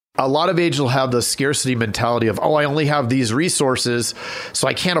a lot of agents will have the scarcity mentality of, oh, I only have these resources, so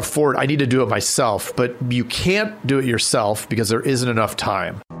I can't afford, I need to do it myself. But you can't do it yourself because there isn't enough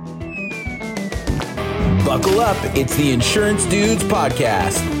time. Buckle up. It's the Insurance Dudes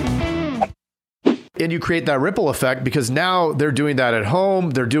Podcast. And you create that ripple effect because now they're doing that at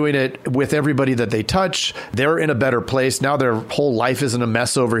home. They're doing it with everybody that they touch. They're in a better place. Now their whole life isn't a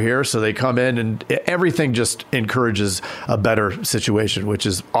mess over here. So they come in and everything just encourages a better situation, which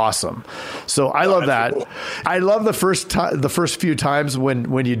is awesome. So I love that. Cool. I love the first few times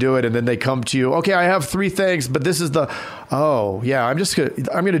when you do it and then they come to you, okay, I have 3 things, but this is I'm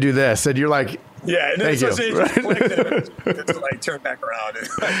going to do this. And you're like, yeah, and then it's like turn back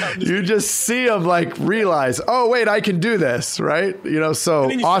around. You just see them like realize, oh wait, I can do this, right? So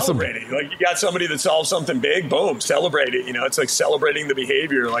and then you awesome. Celebrate it. Like you got somebody that solves something big, boom, celebrate it. It's like celebrating the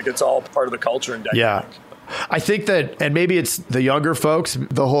behavior, like it's all part of the culture and dynamic. Yeah. I think that, and maybe it's the younger folks,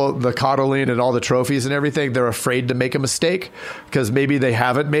 the coddling and all the trophies and everything, they're afraid to make a mistake because maybe they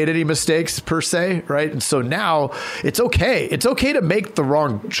haven't made any mistakes per se, right? And so now it's okay. It's okay to make the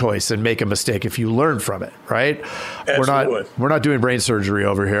wrong choice and make a mistake if you learn from it, right? Absolutely. We're not doing brain surgery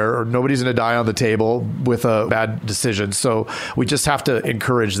over here, or nobody's going to die on the table with a bad decision. So we just have to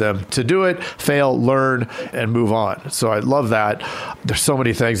encourage them to do it, fail, learn, and move on. So I love that. There's so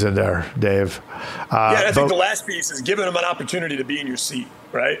many things in there, Dave. I think the last piece is giving them an opportunity to be in your seat,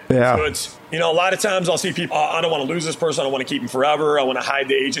 right? Yeah. So it's, a lot of times I'll see people, I don't want to lose this person. I don't want to keep them forever. I want to hide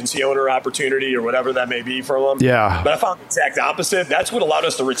the agency owner opportunity or whatever that may be from them. Yeah. But I found the exact opposite. That's what allowed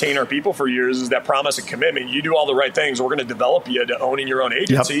us to retain our people for years is that promise and commitment. You do all the right things. We're going to develop you to owning your own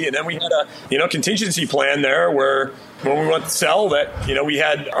agency. Yep. And then we had a, contingency plan there where when we went to sell that, we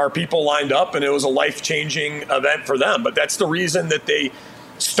had our people lined up and it was a life-changing event for them. But that's the reason that they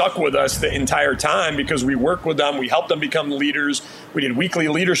stuck with us the entire time because we worked with them. We helped them become leaders. We did weekly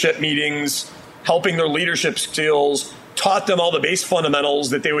leadership meetings, helping their leadership skills, taught them all the base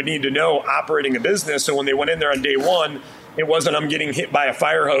fundamentals that they would need to know operating a business. So when they went in there on day one, it wasn't I'm getting hit by a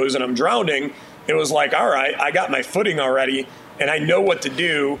fire hose and I'm drowning. It was like, all right, I got my footing already and I know what to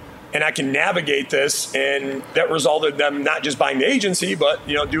do and I can navigate this. And that resulted in them not just buying the agency, but,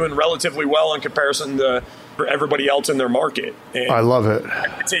 doing relatively well in comparison to everybody else in their market. And I love it.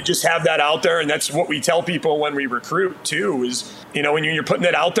 I'd say just have that out there. And that's what we tell people when we recruit too, is, when you're putting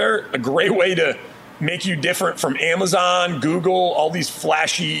it out there, a great way to make you different from Amazon, Google, all these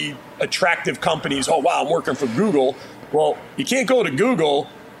flashy, attractive companies. Oh, wow, I'm working for Google. Well, you can't go to Google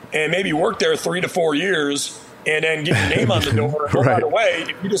and maybe work there 3 to 4 years and then get your name on the door. Oh, right. By the way,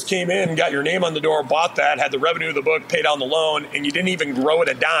 if you just came in and got your name on the door, bought that, had the revenue of the book, paid on the loan, and you didn't even grow it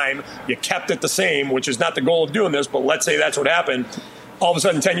a dime, you kept it the same, which is not the goal of doing this, but let's say that's what happened. All of a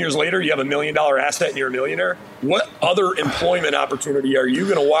sudden, 10 years later, you have $1 million asset and you're a millionaire. What other employment opportunity are you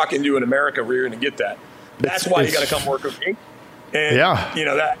going to walk into in America where you're going to get that? That's why you got to come work with me. And,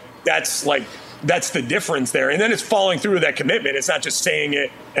 that's the difference there. And then it's following through with that commitment. It's not just saying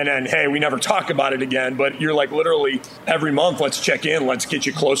it and then, hey, we never talk about it again. But you're like literally every month, let's check in. Let's get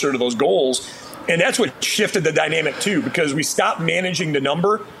you closer to those goals. And that's what shifted the dynamic too, because we stopped managing the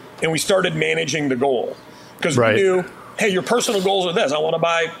number and we started managing the goal. Because we knew, hey, your personal goals are this. I want to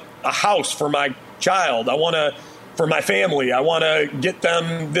buy a house for my child. For my family. I want to get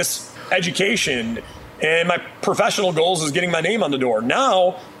them this education. And my professional goals is getting my name on the door.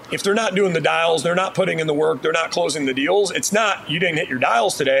 Now, if they're not doing the dials, they're not putting in the work, they're not closing the deals, it's not you didn't hit your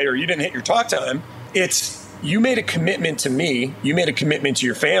dials today or you didn't hit your talk time. It's you made a commitment to me. You made a commitment to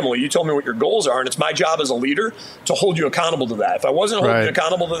your family. You told me what your goals are, and it's my job as a leader to hold you accountable to that. If I wasn't holding you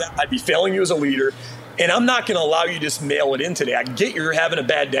accountable to that, I'd be failing you as a leader, and I'm not going to allow you to just mail it in today. I get you're having a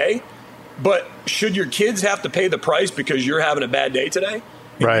bad day, but should your kids have to pay the price because you're having a bad day today?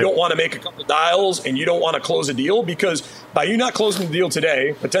 You don't want to make a couple dials and you don't want to close a deal because by you not closing the deal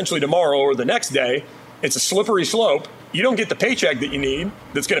today, potentially tomorrow or the next day, it's a slippery slope. You don't get the paycheck that you need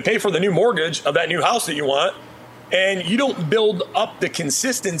that's going to pay for the new mortgage of that new house that you want. And you don't build up the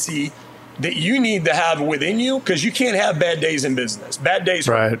consistency that you need to have within you because you can't have bad days in business. Bad days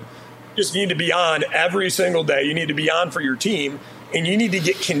just need to be on every single day. You need to be on for your team. And you need to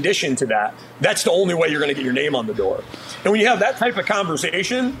get conditioned to that. That's the only way you're going to get your name on the door. And when you have that type of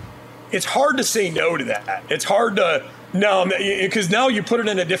conversation, it's hard to say no to that. It's hard to, no, because now you put it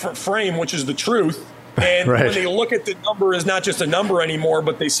in a different frame, which is the truth. And when they look at the number as not just a number anymore,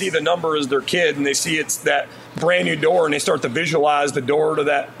 but they see the number as their kid and they see it's that brand new door and they start to visualize the door to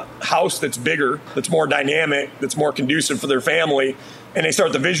that house that's bigger, that's more dynamic, that's more conducive for their family. And they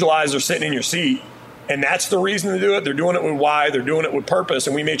start to visualize they're sitting in your seat. And that's the reason to do it. They're doing it with why. They're doing it with purpose.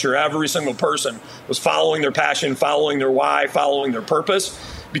 And we made sure every single person was following their passion, following their why, following their purpose.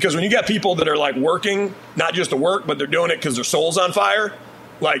 Because when you got people that are like working, not just to work, but they're doing it because their soul's on fire,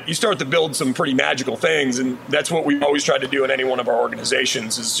 like you start to build some pretty magical things. And that's what we've always tried to do in any one of our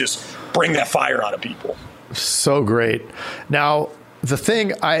organizations, is just bring that fire out of people. So great. Now,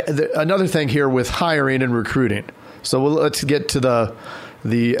 another thing here with hiring and recruiting. So let's get to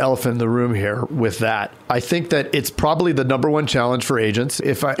the elephant in the room here with that. I think that it's probably the number one challenge for agents.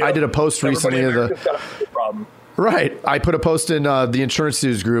 I did a post recently Right. I put a post in the Insurance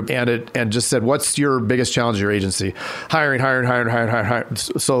News group and just said, what's your biggest challenge in your agency? Hiring.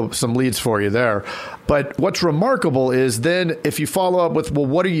 So some leads for you there. But what's remarkable is then if you follow up with, well,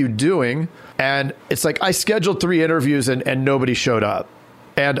 what are you doing? And it's like, I scheduled 3 interviews and nobody showed up.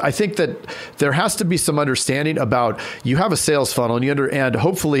 And I think that there has to be some understanding about, you have a sales funnel and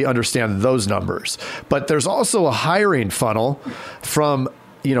hopefully understand those numbers. But there's also a hiring funnel from,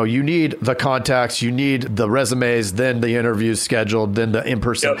 you need the contacts, you need the resumes, then the interviews scheduled, then the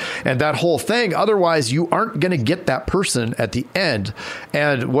in-person, and that whole thing. Otherwise, you aren't going to get that person at the end.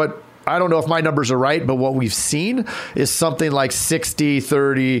 And I don't know if my numbers are right, but what we've seen is something like 60,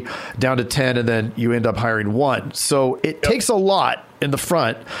 30, down to 10, and then you end up hiring 1. So it takes a lot in the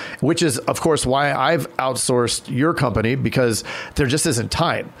front, which is, of course, why I've outsourced your company, because there just isn't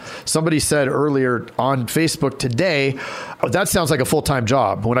time. Somebody said earlier on Facebook today, that sounds like a full-time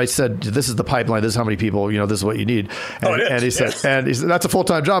job. When I said, this is the pipeline, this is how many people, this is what you need. And he said, that's a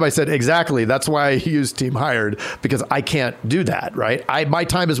full-time job. I said, exactly. That's why I use Team Hired, because I can't do that, right? My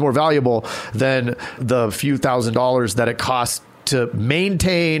time is more valuable than the few $1,000s that it costs to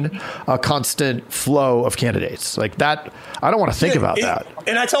maintain a constant flow of candidates like that. I don't want to think about that.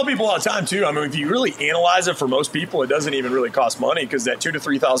 And I tell people all the time too, I mean, if you really analyze it, for most people, it doesn't even really cost money, because that $2,000 to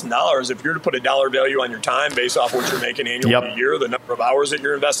 $3,000, if you're to put a dollar value on your time based off what you're making annually a year, the number of hours that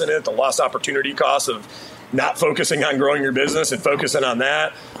you're investing in it, the lost opportunity cost of not focusing on growing your business and focusing on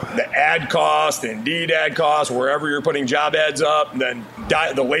that, the ad cost, the Indeed ad cost, wherever you're putting job ads up, and then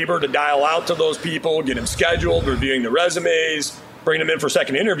the labor to dial out to those people, get them scheduled, reviewing the resumes, bring them in for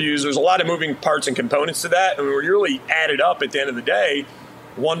second interviews. There's a lot of moving parts and components to that. And when you really add it up at the end of the day,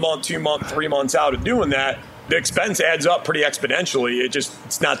 1 month, 2 months, 3 months out of doing that, the expense adds up pretty exponentially.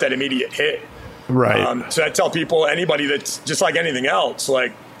 It's not that immediate hit. Right. So I tell people, anybody that's just like anything else,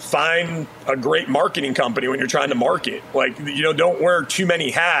 like, find a great marketing company when you're trying to market. Like, don't wear too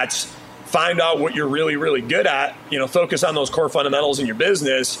many hats. Find out what you're really, really good at. Focus on those core fundamentals in your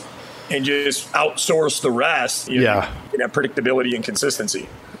business and just outsource the rest. You can have predictability and consistency.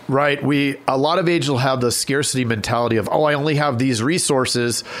 Right. A lot of agents will have the scarcity mentality of, I only have these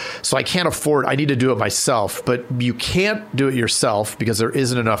resources, so I can't afford, I need to do it myself. But you can't do it yourself because there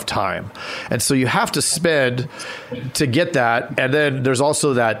isn't enough time. And so you have to spend to get that. And then there's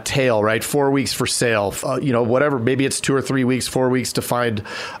also that tail, right? 4 weeks for sale, whatever, maybe it's 2 or 3 weeks, 4 weeks to find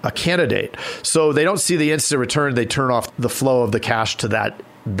a candidate. So they don't see the instant return. They turn off the flow of the cash to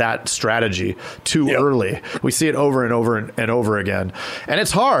that strategy too early. We see it over and over and over again. And it's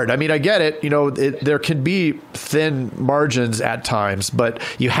hard. I mean, I get it. There can be thin margins at times, but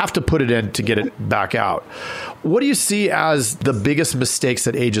you have to put it in to get it back out. What do you see as the biggest mistakes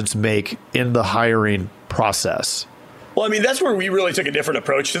that agents make in the hiring process? Well, I mean, that's where we really took a different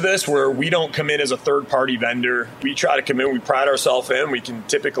approach to this, where we don't come in as a third-party vendor. We try to come in, we pride ourselves in. We can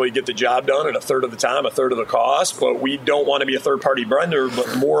typically get the job done in a third of the time, a third of the cost, but we don't want to be a third-party vendor,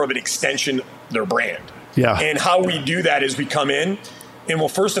 but more of an extension of their brand. Yeah. And how we do that is we come in and we'll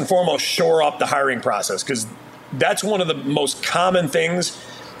first and foremost shore up the hiring process, because that's one of the most common things.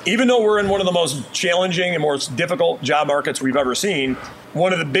 Even though we're in one of the most challenging and most difficult job markets we've ever seen,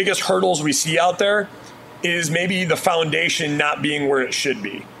 one of the biggest hurdles we see out there is maybe the foundation not being where it should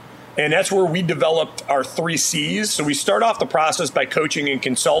be. And that's where we developed our 3 C's. So we start off the process by coaching and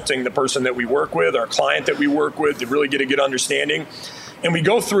consulting the person that we work with, our client that we work with, to really get a good understanding. And we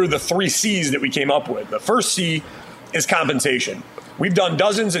go through the 3 C's that we came up with. The first C is compensation. We've done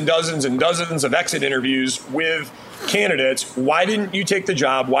dozens and dozens and dozens of exit interviews with candidates. Why didn't you take the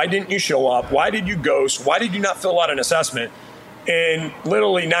job? Why didn't you show up? Why did you ghost? Why did you not fill out an assessment? And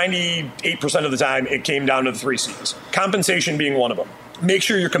literally 98% of the time, it came down to the 3 C's. Compensation being one of them. Make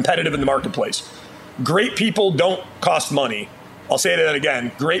sure you're competitive in the marketplace. Great people don't cost money. I'll say that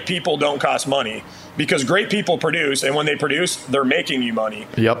again. Great people don't cost money, because great people produce, and when they produce, they're making you money.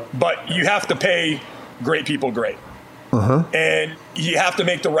 Yep. But you have to pay great people great. And you have to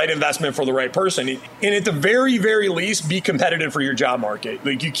make the right investment for the right person. And at the very, very least, be competitive for your job market.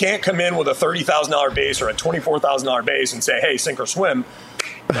 Like, you can't come in with a $30,000 base or a $24,000 base and say, hey, sink or swim.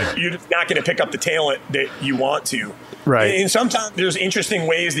 Like, you're not going to pick up the talent that you want to. Right. And sometimes there's interesting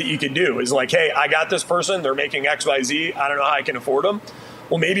ways that you could do. Is like, hey, I got this person. They're making X, Y, Z. I don't know how I can afford them.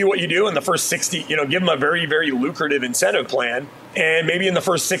 Well, maybe what you do in the first 60, give them a very, very lucrative incentive plan. And maybe in the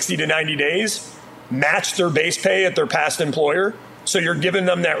first 60 to 90 days, match their base pay at their past employer. So you're giving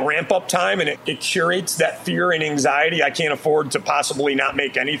them that ramp up time, and it curates that fear and anxiety. I can't afford to possibly not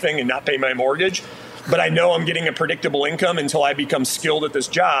make anything and not pay my mortgage, but I know I'm getting a predictable income until I become skilled at this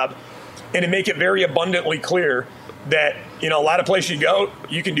job. And to make it very abundantly clear that, a lot of places you go,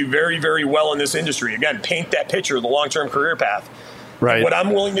 you can do very, very well in this industry. Again, paint that picture of the long-term career path. Right. What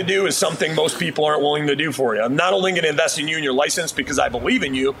I'm willing to do is something most people aren't willing to do for you. I'm not only going to invest in you and your license because I believe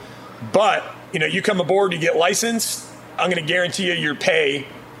in you, but, you come aboard, you get licensed, I'm going to guarantee you your pay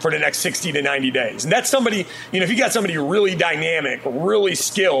for the next 60 to 90 days. And that's somebody, if you got somebody really dynamic, really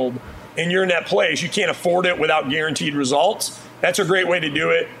skilled, and you're in that place, you can't afford it without guaranteed results. That's a great way to do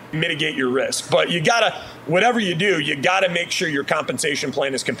it, mitigate your risk. But you got to, whatever you do, you got to make sure your compensation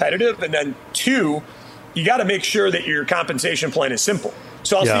plan is competitive. And then 2, you got to make sure that your compensation plan is simple.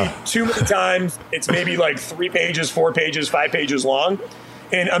 So I'll see too many times, it's maybe like 3 pages, 4 pages, 5 pages long.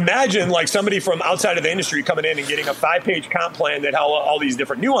 And imagine like somebody from outside of the industry coming in and getting a 5-page comp plan that has all these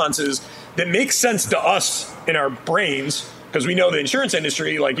different nuances that makes sense to us in our brains, because we know the insurance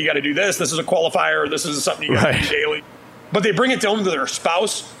industry, like you got to do this is a qualifier, this is something you got to do daily. But they bring it home to their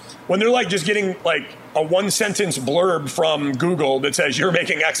spouse when they're like just getting like a 1-sentence blurb from Google that says you're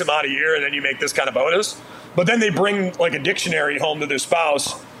making X amount a year and then you make this kind of bonus. But then they bring like a dictionary home to their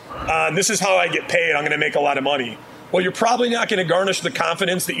spouse. This is how I get paid. I'm going to make a lot of money. Well, you're probably not going to garnish the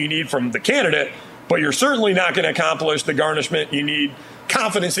confidence that you need from the candidate, but you're certainly not going to accomplish the garnishment you need,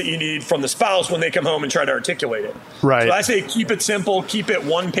 confidence that you need from the spouse when they come home and try to articulate it. Right. So I say keep it simple, keep it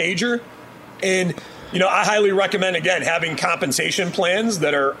 1-pager. And, I highly recommend, again, having compensation plans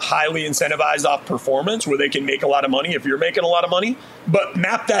that are highly incentivized off performance where they can make a lot of money if you're making a lot of money. But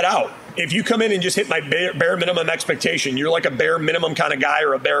map that out. If you come in and just hit my bare minimum expectation, you're like a bare minimum kind of guy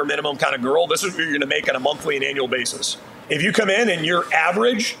or a bare minimum kind of girl, this is what you're going to make on a monthly and annual basis. If you come in and you're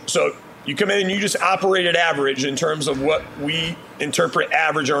average, so you come in and you just operate at average in terms of what we interpret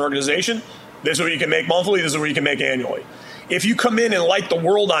average in our organization, this is what you can make monthly, this is what you can make annually. If you come in and light the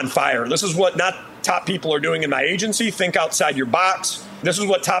world on fire, this is what not top people are doing in my agency. Think outside your box. This is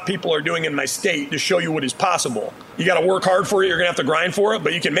what top people are doing in my state to show you what is possible. You got to work hard for it. You're going to have to grind for it,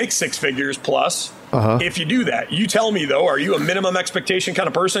 but you can make 6 figures plus if you do that. You tell me, though, are you a minimum expectation kind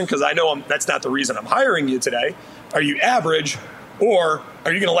of person? Because I know that's not the reason I'm hiring you today. Are you average, or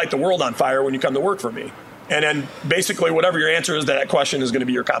are you going to light the world on fire when you come to work for me? And then basically whatever your answer is to that question is going to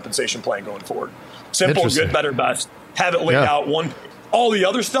be your compensation plan going forward. Simple, good, better, best. Have it laid out one. All the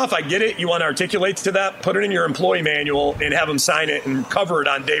other stuff, I get it. You want to articulate to that, put it in your employee manual and have them sign it and cover it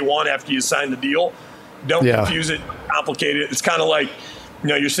on day one after you sign the deal. Don't confuse it, complicate it. It's kind of like,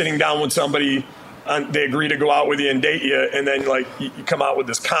 you're sitting down with somebody, they agree to go out with you and date you, and then like you come out with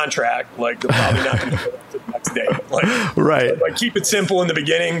this contract, like they're probably not going to go out to the next day. Like keep it simple in the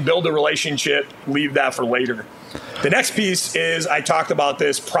beginning, build a relationship, leave that for later. The next piece is, I talked about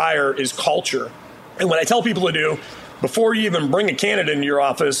this prior, is culture. And what I tell people to do, before you even bring a candidate into your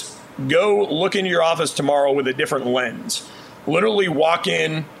office, go look into your office tomorrow with a different lens. Literally walk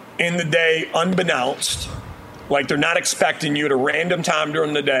in the day unbeknownst, like they're not expecting you at a random time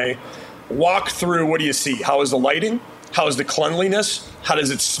during the day. Walk through, what do you see? How is the lighting? How is the cleanliness? How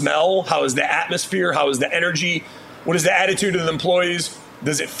does it smell? How is the atmosphere? How is the energy? What is the attitude of the employees?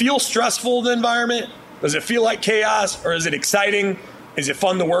 Does it feel stressful, the environment? Does it feel like chaos, or is it exciting? Is it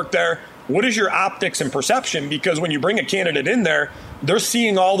fun to work there? What is your optics and perception? Because when you bring a candidate in there, they're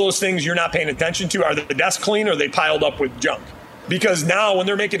seeing all those things you're not paying attention to. Are the desks clean, or are they piled up with junk? Because now when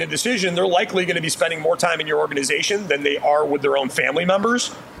they're making a decision, they're likely going to be spending more time in your organization than they are with their own family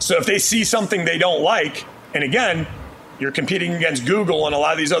members. So if they see something they don't like, and again, you're competing against Google and a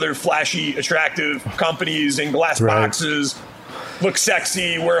lot of these other flashy, attractive companies in glass boxes, look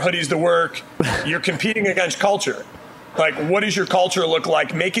sexy, wear hoodies to work. You're competing against culture. Like, what does your culture look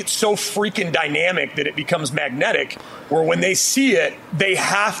like? Make it so freaking dynamic that it becomes magnetic, where when they see it, they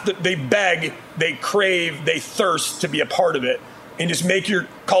beg, they crave, they thirst to be a part of it, and just make your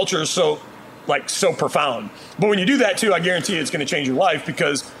culture so profound. But when you do that too, I guarantee you it's going to change your life,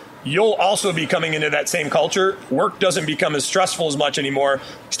 because you'll also be coming into that same culture. Work doesn't become as stressful as much anymore.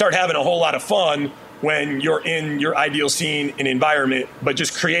 Start having a whole lot of fun when you're in your ideal scene and environment, but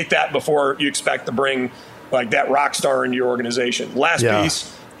just create that before you expect to bring like that rock star into your organization. Last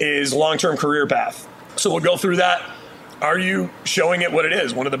piece is long-term career path. So we'll go through that. Are you showing it what it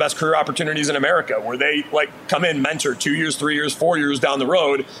is? One of the best career opportunities in America, where they come in, mentor 2 years, 3 years, 4 years down the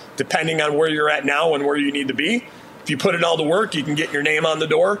road, depending on where you're at now and where you need to be. If you put it all to work, you can get your name on the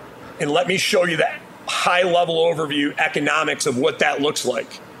door. And let me show you that high level overview economics of what that looks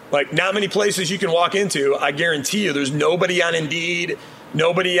like. Like, not many places you can walk into. I guarantee you there's nobody on Indeed,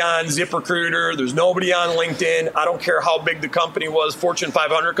 nobody on ZipRecruiter, there's nobody on LinkedIn. I don't care how big the company was, Fortune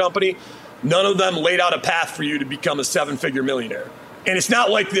 500 company. None of them laid out a path for you to become a 7-figure millionaire. And it's not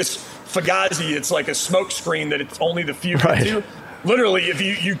like this Fugazi, it's like a smoke screen that it's only the few can do. Literally, if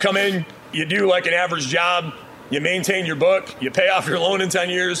you come in, you do like an average job, you maintain your book, you pay off your loan in 10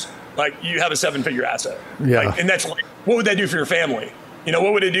 years, like you have a 7-figure asset. Yeah. Like, and that's like, what would that do for your family? You know,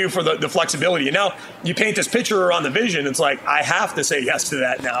 what would it do for the flexibility? And now you paint this picture on the vision. It's like, I have to say yes to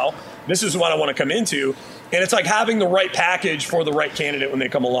that now. This is what I want to come into. And it's like having the right package for the right candidate when they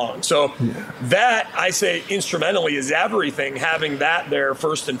come along. So that, I say, instrumentally is everything, having that there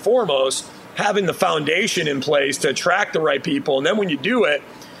first and foremost, having the foundation in place to attract the right people. And then when you do it,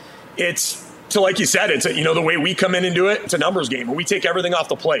 it's, so like you said, it's the way we come in and do it, it's a numbers game, and we take everything off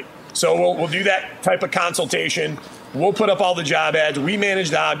the plate. So we'll do that type of consultation. We'll put up all the job ads. We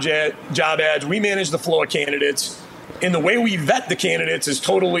manage the job ads. We manage the flow of candidates. And the way we vet the candidates is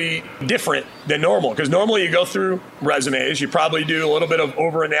totally different than normal, because normally you go through resumes. You probably do a little bit of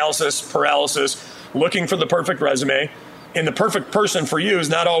over-analysis, paralysis, looking for the perfect resume. And the perfect person for you is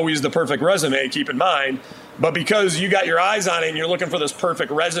not always the perfect resume, keep in mind. But because you got your eyes on it and you're looking for this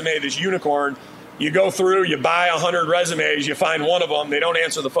perfect resume, this unicorn, you go through, you buy 100 resumes, you find one of them, they don't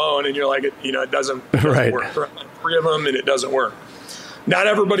answer the phone, and you're like, it doesn't work. 3 of them, and it doesn't work. Not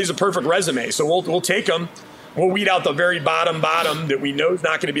everybody's a perfect resume, so we'll take them. We'll weed out the very bottom that we know is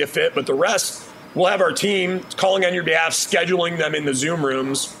not going to be a fit, but the rest, we'll have our team calling on your behalf, scheduling them in the Zoom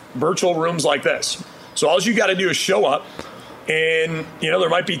rooms, virtual rooms like this. So all you got to do is show up, and there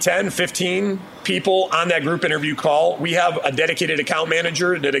might be 10, 15 people on that group interview call. We have a dedicated account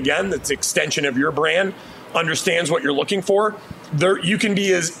manager that, again, that's an extension of your brand, understands what you're looking for. You can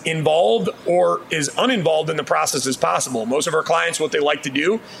be as involved or as uninvolved in the process as possible. Most of our clients, what they like to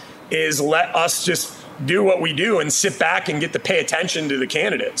do is let us just do what we do and sit back and get to pay attention to the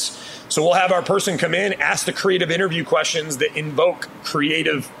candidates. So we'll have our person come in, ask the creative interview questions that invoke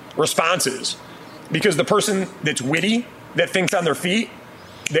creative responses. Because the person that's witty, that thinks on their feet,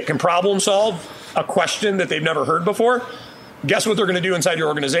 that can problem solve a question that they've never heard before, guess what they're going to do inside your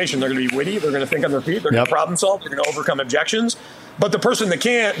organization? They're going to be witty. They're going to think on their feet. They're going to problem solve. They're going to overcome objections. But the person that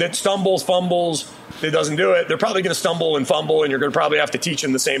can't, that stumbles, fumbles, that doesn't do it, they're probably going to stumble and fumble, and you're going to probably have to teach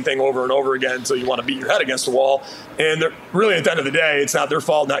them the same thing over and over again until you want to beat your head against the wall. And really, at the end of the day, it's not their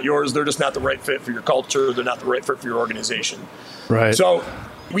fault, not yours. They're just not the right fit for your culture. They're not the right fit for your organization. Right. So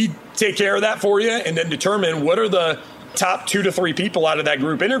we take care of that for you and then determine what are the top 2 to 3 people out of that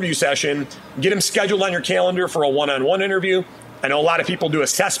group interview session, get them scheduled on your calendar for a one-on-one interview. I know a lot of people do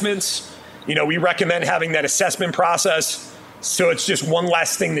assessments. We recommend having that assessment process so it's just one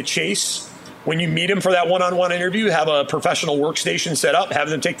last thing to chase. When you meet them for that one-on-one interview, have a professional workstation set up, have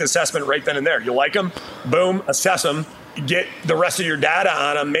them take the assessment right then and there. You like them, boom, assess them, get the rest of your data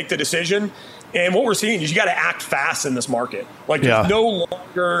on them, make the decision. And what we're seeing is you got to act fast in this market. Like, there's no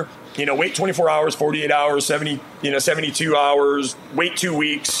longer, wait 24 hours, 48 hours, 72 hours, wait 2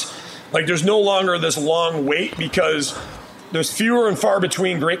 weeks. Like, there's no longer this long wait, because there's fewer and far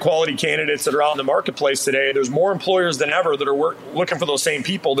between great quality candidates that are out in the marketplace today. There's more employers than ever that are looking for those same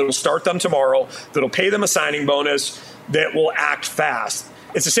people that will start them tomorrow, that will pay them a signing bonus, that will act fast.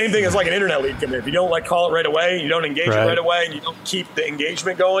 It's the same thing as like an internet lead coming in. If you don't call it right away, you don't engage it right away, and you don't keep the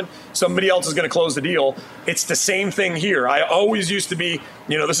engagement going, somebody else is going to close the deal. It's the same thing here. I always used to be,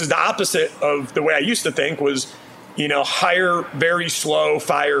 this is the opposite of the way I used to think was, hire very slow,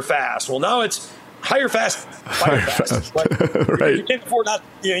 fire fast. Well, now it's hire fast, fire fast. Like, right. You can't afford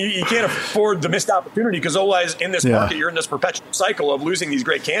you can't afford the missed opportunity, because otherwise in this market, you're in this perpetual cycle of losing these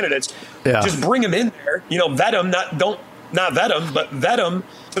great candidates. Just bring them in there, vet them, not vet them, but vet them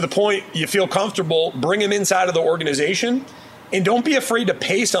to the point you feel comfortable. Bring them inside of the organization, and don't be afraid to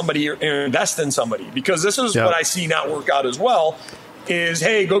pay somebody or invest in somebody, because this is what I see not work out as well is,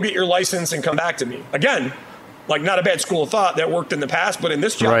 hey, go get your license and come back to me. Again, like, not a bad school of thought that worked in the past, but in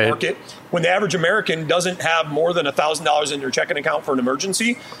this job market, when the average American doesn't have more than $1,000 in their checking account for an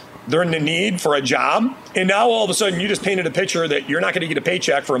emergency, they're in the need for a job. And now all of a sudden you just painted a picture that you're not going to get a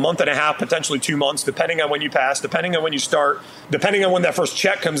paycheck for a month and a half, potentially 2 months, depending on when you pass, depending on when you start, depending on when that first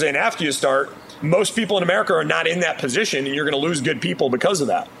check comes in after you start. Most people in America are not in that position, and you're going to lose good people because of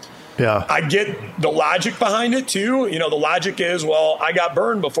that. Yeah. I get the logic behind it too. The logic is, well, I got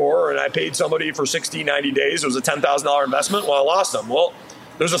burned before and I paid somebody for 60, 90 days. It was a $10,000 investment. Well, I lost them. Well,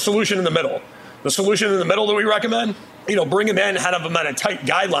 there's a solution in the middle. The solution in the middle that we recommend, bring them in, have them on a tight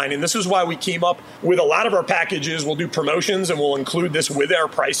guideline. And this is why we came up with a lot of our packages. We'll do promotions, and we'll include this with our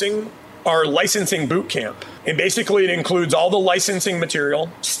pricing our licensing boot camp. And basically it includes all the licensing material.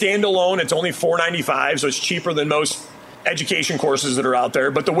 Standalone, it's only $495, so it's cheaper than most education courses that are out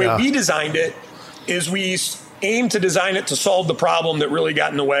there. But the way we designed it is we aim to design it to solve the problem that really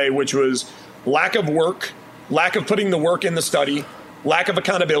got in the way, which was lack of work, lack of putting the work in the study, lack of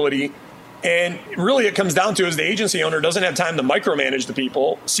accountability. And really it comes down to is the agency owner doesn't have time to micromanage the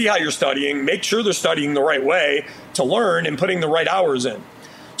people, see how you're studying, make sure they're studying the right way to learn and putting the right hours in.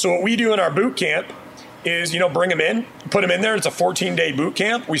 So what we do in our boot camp is, bring them in, put them in there. It's a 14-day boot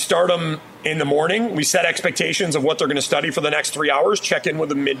camp. We start them in the morning. We set expectations of what they're going to study for the next 3 hours, check in with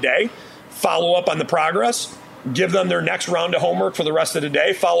them midday, follow up on the progress, give them their next round of homework for the rest of the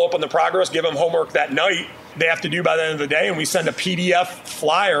day, follow up on the progress, give them homework that night they have to do by the end of the day. And we send a PDF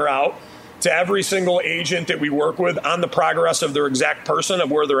flyer out to every single agent that we work with on the progress of their exact person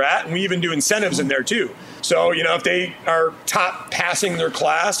of where they're at. And we even do incentives in there too. So, if they are top passing their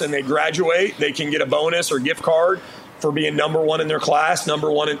class and they graduate, they can get a bonus or gift card for being number one in their class,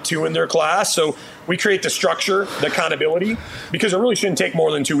 number 1 and 2 in their class. So we create the structure, the accountability, because it really shouldn't take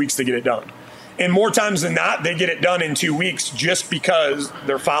more than 2 weeks to get it done. And more times than not, they get it done in 2 weeks just because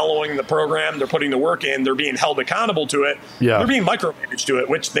they're following the program, they're putting the work in, they're being held accountable to it, they're being micromanaged to it,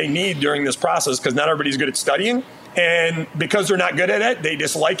 which they need during this process because not everybody's good at studying. And because they're not good at it, they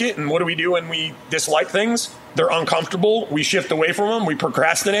dislike it. And what do we do when we dislike things? They're uncomfortable. We shift away from them. We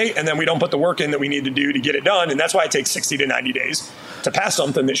procrastinate. And then we don't put the work in that we need to do to get it done. And that's why it takes 60 to 90 days to pass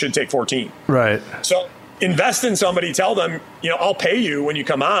something that should take 14. Right. So invest in somebody. Tell them, I'll pay you when you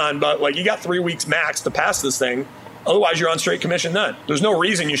come on, but you got 3 weeks max to pass this thing. Otherwise, you're on straight commission then. There's no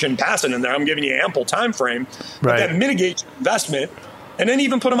reason you shouldn't pass it in there. I'm giving you ample time frame. But then mitigate your investment and then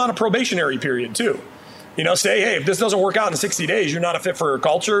even put them on a probationary period too. Say, hey, if this doesn't work out in 60 days, you're not a fit for our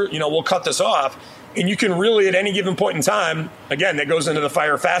culture, we'll cut this off. And you can really, at any given point in time, again, that goes into the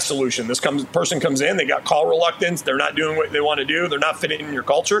fire fast solution. Person comes in, they got call reluctance, they're not doing what they want to do, they're not fitting in your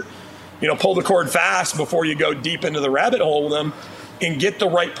culture. Pull the cord fast before you go deep into the rabbit hole with them and get the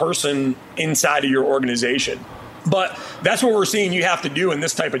right person inside of your organization. But that's what we're seeing you have to do in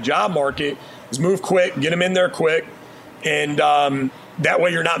this type of job market is move quick, get them in there quick. And that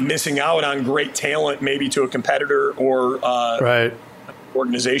way you're not missing out on great talent, maybe to a competitor or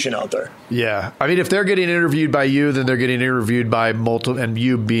organization out there. Yeah. I mean, if they're getting interviewed by you, then they're getting interviewed by multiple, and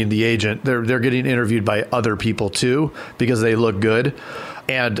you being the agent, they're getting interviewed by other people too, because they look good.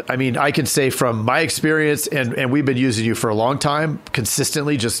 And I mean, I can say from my experience, and we've been using you for a long time,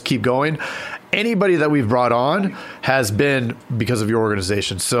 consistently, just keep going. Anybody that we've brought on has been because of your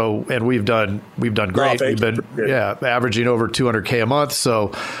organization. So, and we've done great. We've been, averaging over 200K a month.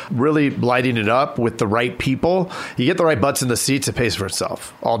 So really lighting it up with the right people. You get the right butts in the seats, it pays for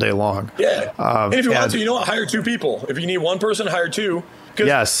itself all day long. Yeah. And if you want to, hire 2 people. If you need one person, hire 2.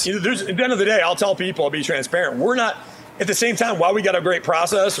 Yes. At the end of the day, I'll tell people, I'll be transparent. We're not, at the same time, while we got a great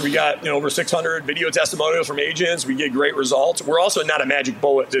process, we got over 600 video testimonials from agents, we get great results. We're also not a magic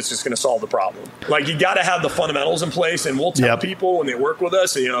bullet that's just going to solve the problem. You got to have the fundamentals in place, and we'll tell people when they work with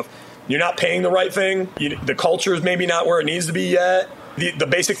us, if you're not paying the right thing, the culture is maybe not where it needs to be yet. The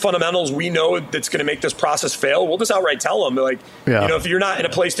basic fundamentals we know that's going to make this process fail, we'll just outright tell them, if you're not in a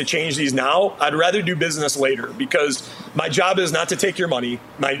place to change these now, I'd rather do business later, because my job is not to take your money.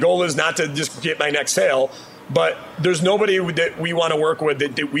 My goal is not to just get my next sale. But there's nobody that we want to work with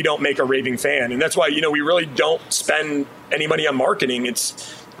that we don't make a raving fan. And that's why, we really don't spend any money on marketing.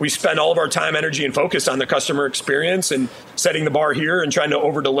 We spend all of our time, energy, and focus on the customer experience and setting the bar here and trying to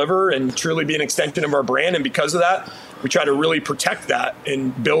over-deliver and truly be an extension of our brand. And because of that, we try to really protect that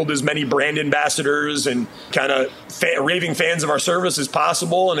and build as many brand ambassadors and kind of raving fans of our service as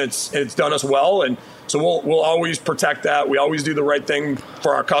possible. And it's done us well. And so we'll always protect that. We always do the right thing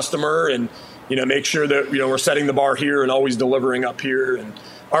for our customer and make sure that, we're setting the bar here and always delivering up here. And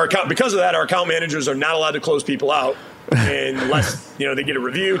because of that, our account managers are not allowed to close people out unless, they get a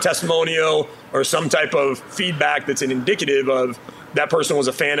review, testimonial, or some type of feedback that's indicative of that person was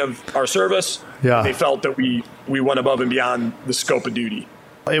a fan of our service. Yeah. And they felt that we went above and beyond the scope of duty.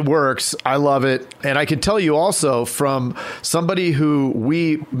 It works. I love it. And I can tell you also from somebody who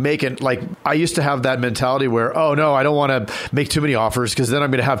we make it, I used to have that mentality where, oh no, I don't want to make too many offers because then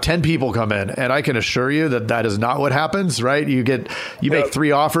I'm going to have 10 people come in. And I can assure you that is not what happens, right? You make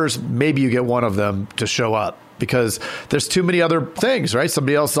 3 offers, maybe you get one of them to show up because there's too many other things, right?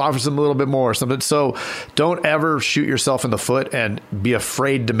 Somebody else offers them a little bit more or something. So don't ever shoot yourself in the foot and be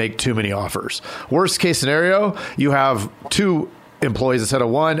afraid to make too many offers. Worst case scenario, you have 2 employees instead of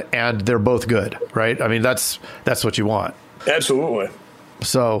 1 and they're both good, right? I mean, that's what you want. Absolutely.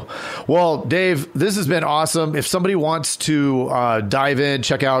 So, well, Dave, this has been awesome. If somebody wants to dive in,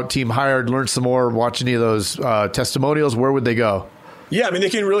 check out Team Hired, learn some more, watch any of those testimonials, where would they go? Yeah, I mean, they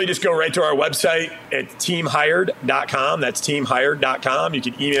can really just go right to our website at teamhired.com. That's teamhired.com. You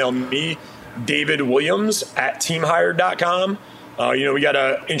can email me, David Williams at teamhired.com. We got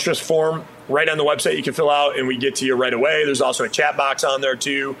an interest form right on the website you can fill out, and we get to you right away. There's also a chat box on there,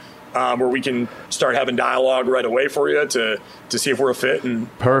 too, where we can start having dialogue right away for you to see if we're a fit and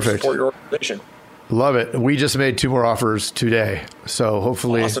support your organization. Love it. We just made 2 more offers today. So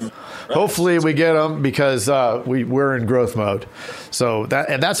hopefully, awesome. Hopefully we get them because we're in growth mode. So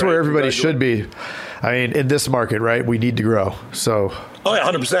that's where everybody should be. I mean, in this market, right? We need to grow. So. Oh, yeah,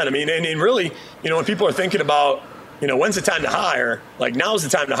 100%. I mean, and really, when people are thinking about, when's the time to hire? Like, now's the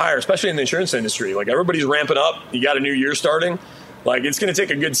time to hire, especially in the insurance industry. Like, everybody's ramping up. You got a new year starting. Like, it's going to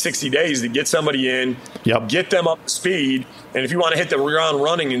take a good 60 days to get somebody in, get them up to speed. And if you want to hit the ground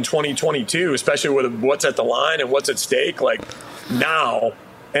running in 2022, especially with what's at the line and what's at stake, like now.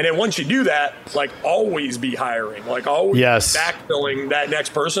 And then once you do that, like, always be hiring, like always backfilling that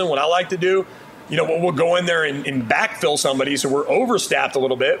next person. What I like to do, we'll go in there and backfill somebody. So we're overstaffed a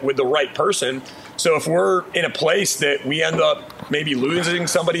little bit with the right person. So if we're in a place that we end up maybe losing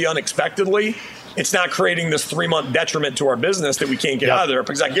somebody unexpectedly, it's not creating this 3-month detriment to our business that we can't get out of there.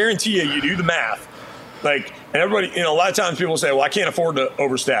 Because I guarantee you do the math. Like, and everybody, a lot of times people say, well, I can't afford to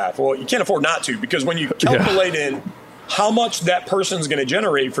overstaff. Well, you can't afford not to, because when you calculate in how much that person's going to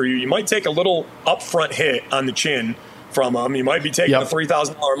generate for you, you might take a little upfront hit on the chin from them. You might be taking a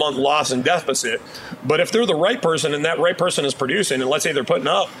 $3,000 a month loss and deficit. But if they're the right person and that right person is producing, and let's say they're putting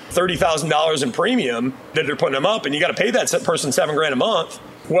up $30,000 in premium that they're putting them up, and you got to pay that person $7,000 a month.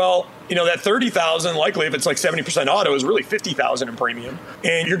 Well, that $30,000, likely if it's like 70% auto, is really $50,000 in premium.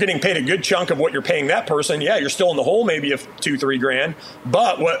 And you're getting paid a good chunk of what you're paying that person. Yeah, you're still in the hole maybe of $2,000-$3,000.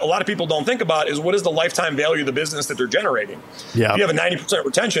 But what a lot of people don't think about is, what is the lifetime value of the business that they're generating? Yeah. If you have a 90%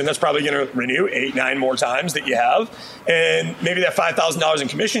 retention, that's probably going to renew 8-9 more times that you have. And maybe that $5,000 in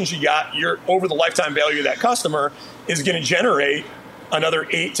commissions you got, you're over the lifetime value of that customer is going to generate another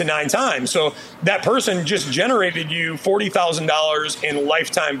 8 to 9 times. So that person just generated you $40,000 in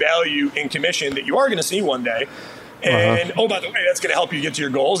lifetime value in commission that you are going to see one day. And, oh, by the way, that's going to help you get to your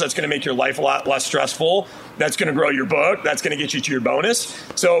goals. That's going to make your life a lot less stressful. That's going to grow your book. That's going to get you to your bonus.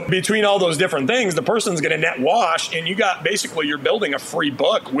 So between all those different things, the person's going to net wash, and you're building a free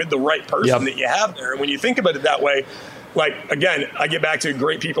book with the right person that you have there. And when you think about it that way, like, again, I get back to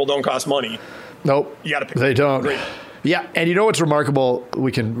great people don't cost money. Nope. You got to pick they don't. Great. Yeah, and you know what's remarkable?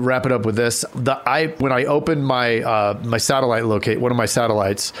 We can wrap it up with this. When I opened my my satellite one of my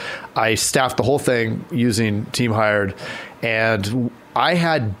satellites, I staffed the whole thing using Team Hired, and I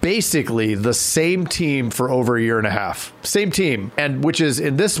had basically the same team for over a year and a half. Same team, and which is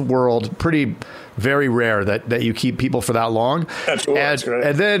in this world very rare that you keep people for that long. Absolutely.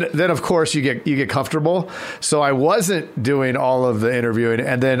 And then of course you get comfortable. So I wasn't doing all of the interviewing,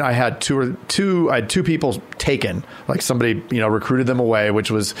 and then I had two people taken. Like, somebody recruited them away, which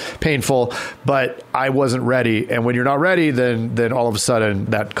was painful, but I wasn't ready. And when you're not ready, then all of a sudden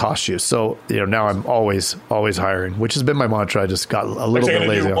that costs you. So now I'm always hiring, which has been my mantra. I just got a little bit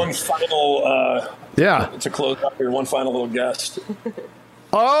lazy. One final to close out here, one final little guest.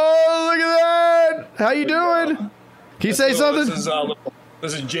 Oh, look at that! How you doing? Can you say something?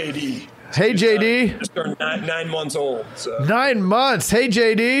 This is JD. Hey, JD. Just turned 9 months old. So. 9 months. Hey,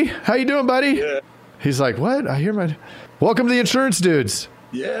 JD. How you doing, buddy? Yeah. He's like, what? I hear my... Welcome to the Insurance Dudes.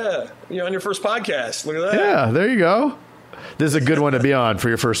 Yeah. You're on your first podcast. Look at that. Yeah, there you go. This is a good one to be on for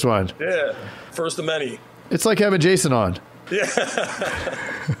your first one. Yeah. First of many. It's like having Jason on. Yeah.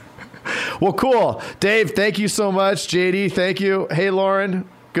 Well, cool. Dave, thank you so much. JD, thank you. Hey, Lauren,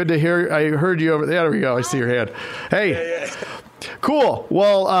 good to hear. I heard you over there. There we go. I see your hand. Hey. Yeah. Cool.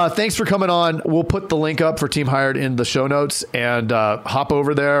 Well, thanks for coming on. We'll put the link up for Team Hired in the show notes, and hop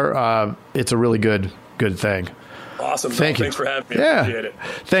over there. It's a really good thing. Awesome. Thank you. Thanks for having me. Yeah. Appreciate it.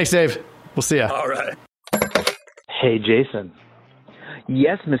 Thanks, Dave. We'll see you. All right. Hey, Jason.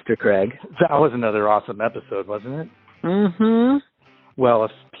 Yes, Mr. Craig. That was another awesome episode, wasn't it? Mm-hmm. Well,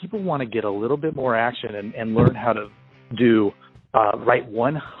 if people want to get a little bit more action and learn how to write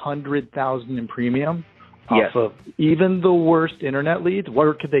 100,000 in premium off of even the worst internet leads,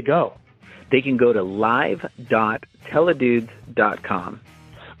 where could they go? They can go to live.teledudes.com.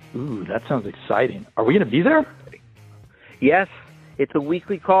 Ooh, that sounds exciting. Are we going to be there? Yes. It's a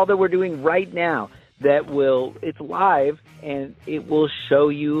weekly call that we're doing right now it's live, and it will show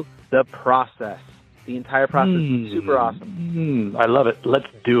you the process. The entire process is super awesome. I love it. Let's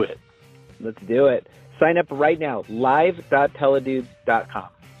do it. Let's do it. Sign up right now, live.teledudes.com.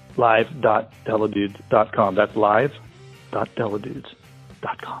 Live.teledudes.com. That's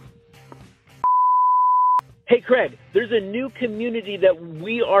live.teledudes.com. Hey, Craig, there's a new community that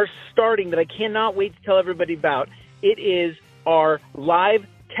we are starting that I cannot wait to tell everybody about. It is our live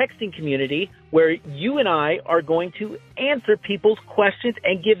texting community where you and I are going to answer people's questions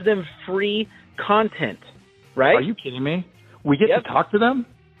and give them free content, right? Are you kidding me? We get to talk to them?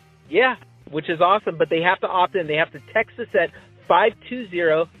 Yeah, which is awesome, but they have to opt in. They have to text us at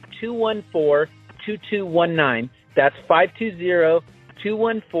 520-214-2219. That's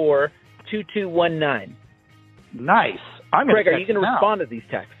 520-214-2219. Nice. Craig, are you going to respond to these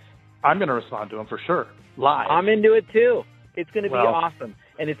texts? I'm going to respond to them for sure. Live. I'm into it too. It's going to be awesome.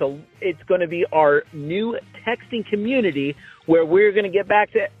 And it's going to be our new texting community where we're going to get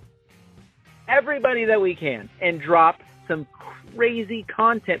back to everybody that we can and drop some crazy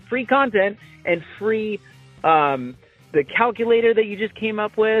content, free content, and free the calculator that you just came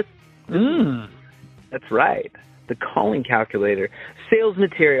up with. That's right. The calling calculator, sales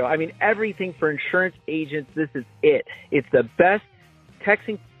material. I mean, everything for insurance agents. This is it. It's the best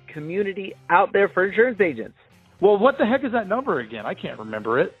texting community out there for insurance agents. Well, what the heck is that number again? I can't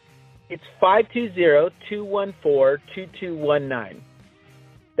remember it. It's 520-214-2219.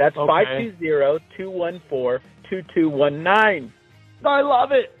 That's 520-214-2219. I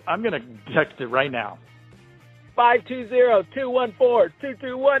love it. I'm going to text it right now.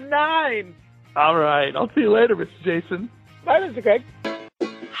 520-214-2219. All right. I'll see you later, Mr. Jason. Bye, Mr. Craig. Wait, do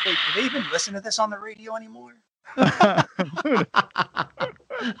they even listen to this on the radio anymore? I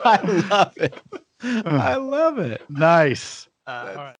love it. I love it. Nice. All right.